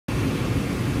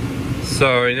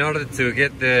So in order to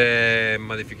get the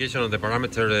modification of the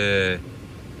parameter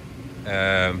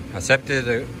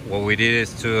accepted, what we did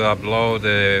is to upload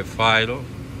the file,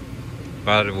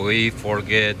 but we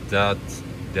forget that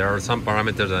there are some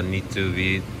parameters that need to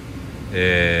be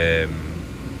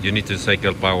you need to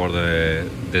cycle power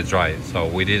the drive. So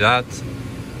we did that,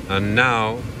 and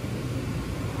now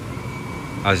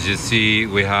as you see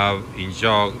we have in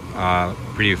JOG a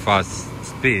pretty fast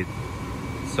speed.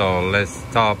 So let's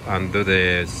stop and do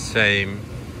the same,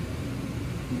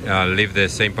 leave the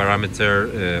same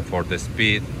parameter for the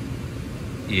speed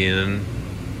in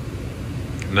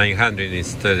 900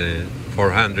 instead of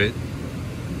 400.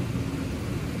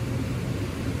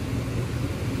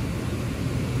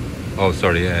 Oh,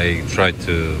 sorry, I tried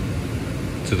to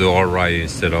do all right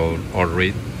instead of all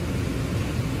read.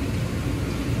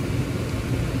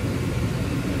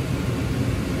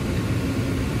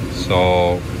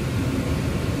 So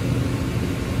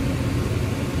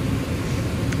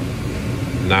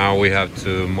now we have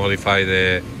to modify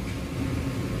the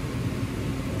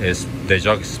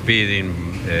JOG speed in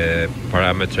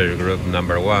parameter group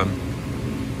number 1,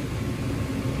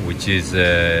 which is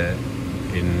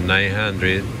in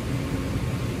 900.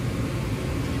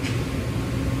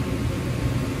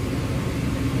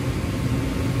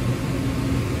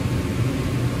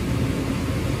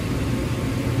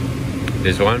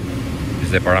 This one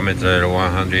is the parameter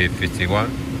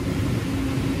 151.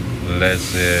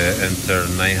 Let's enter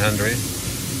 900,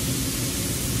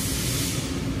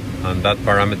 and that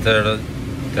parameter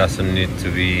doesn't need to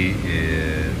be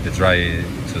the drive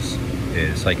to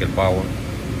cycle power.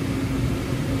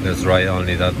 Let's write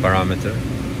only that parameter.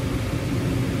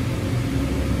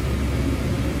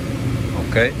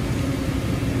 Okay,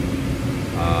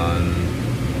 and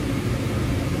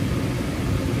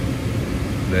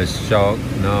let's JOG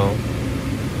now.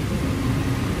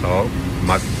 Oh,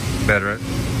 much better.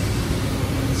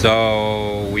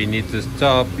 So we need to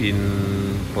stop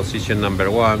in position number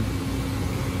 1,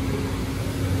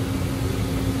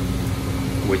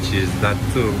 which is that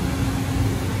 2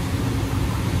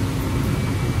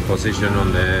 position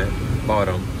on the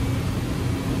bottom.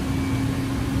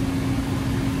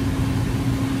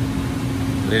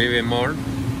 A little bit more.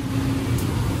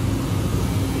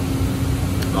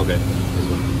 Okay, this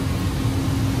one.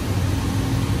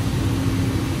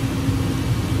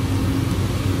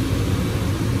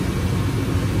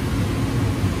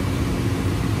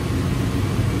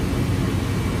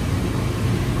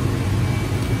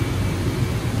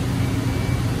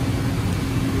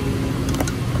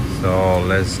 So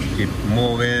let's keep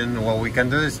moving. What we can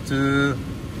do is to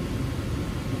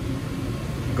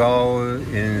go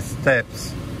in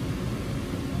steps.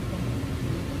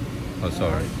 Oh,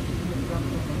 sorry.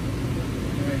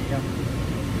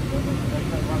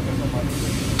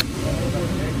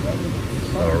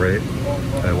 Sorry,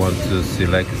 I want to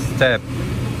select step.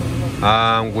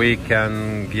 We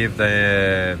can give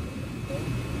the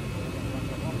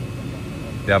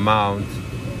amount.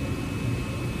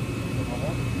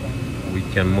 We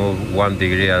can move 1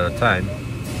 degree at a time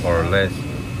or less.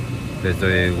 Let's do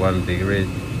it 1 degree.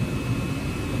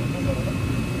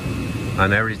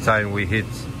 And every time we hit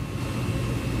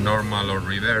normal or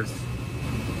reverse,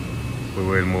 we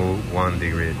will move 1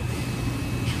 degree.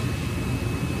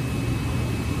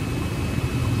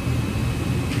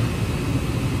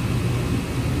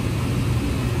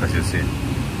 As you see,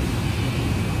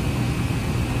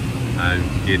 I'm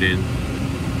hitting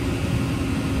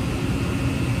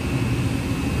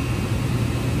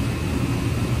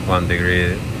one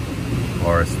degree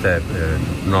or step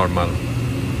normal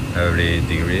every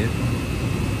degree.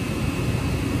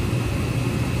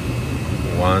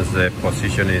 Once the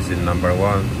position is in number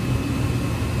 1,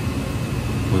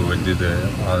 we will do the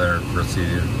other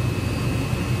procedure.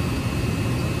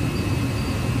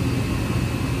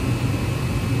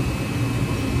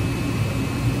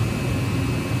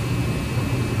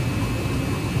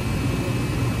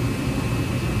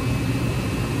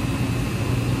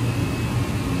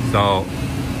 So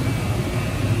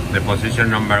the position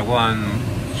number 1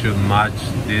 should match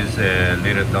these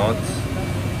little dots,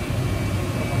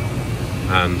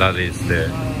 and that is the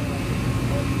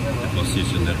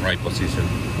position, the right position.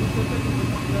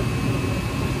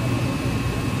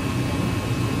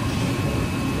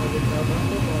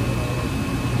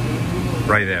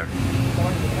 Right there.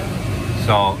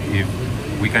 So if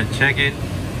we can check it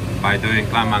by doing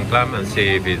clamp and clamp and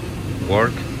see if it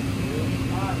works.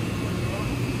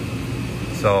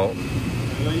 So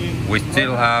we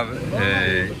still have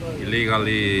illegal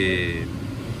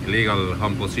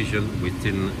home position. We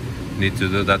still need to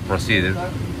do that procedure,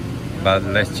 but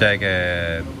let's check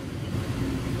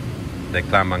the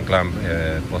clamp and clamp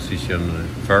position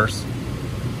first.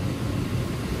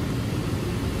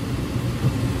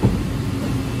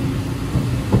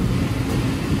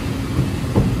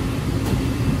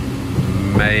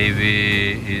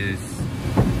 Maybe it's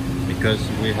because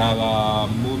we have a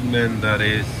movement that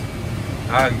is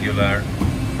angular.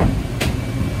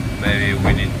 Maybe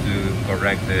we need to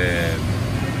correct the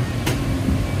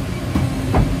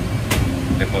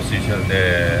position,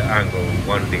 the angle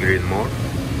 1 degree more.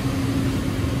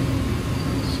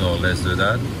 So let's do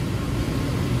that.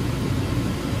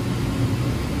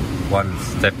 One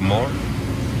step more.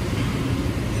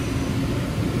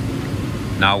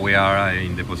 Now we are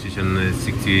in the position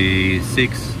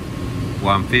 66,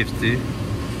 150.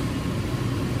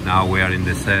 Now we are in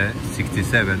the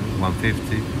 67,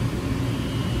 150.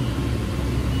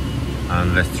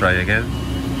 And let's try again.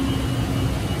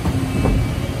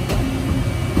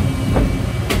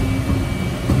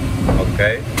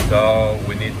 Okay, so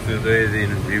we need to do it in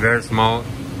reverse mode,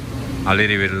 a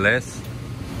little bit less.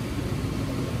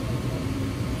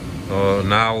 So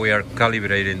now we are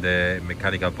calibrating the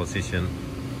mechanical position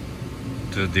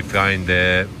to define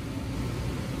the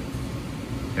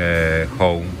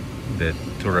home, the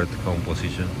turret home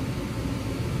position.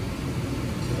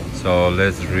 So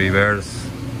let's reverse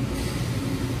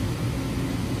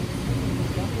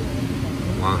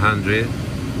 100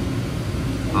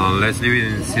 and let's leave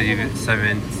it in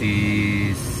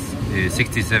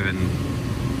 67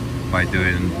 by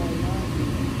doing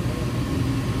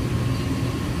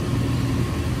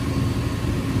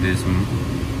this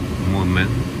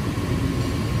movement.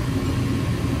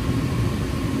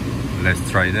 Let's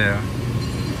try there.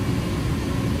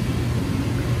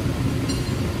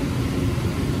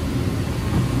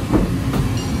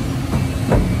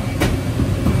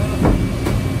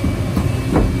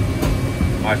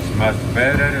 Much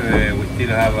better. We still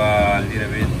have a little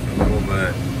bit to move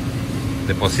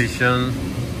the position.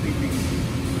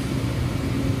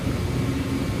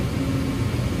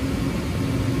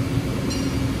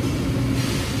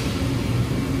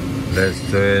 Let's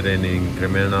do it in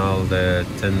incremental, the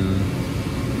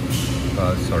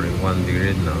 1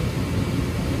 degree now.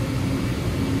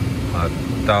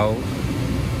 Tau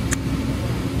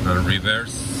and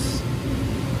reverse.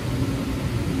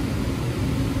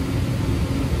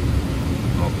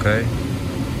 Okay,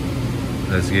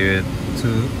 let's give it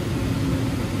 2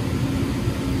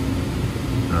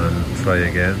 and try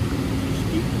again.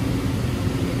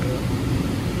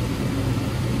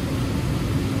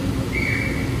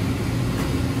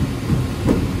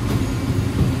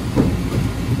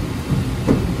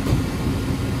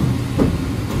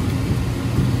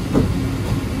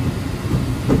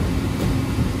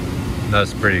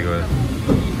 That's pretty good.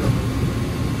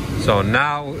 So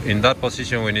now in that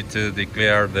position we need to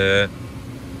declare the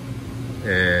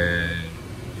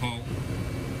home,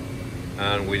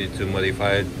 and we need to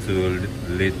modify it to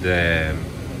lead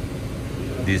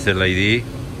this LED.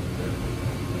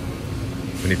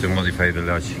 We need to modify the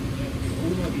logic.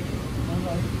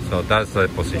 So that's the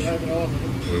position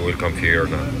we will configure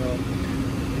now.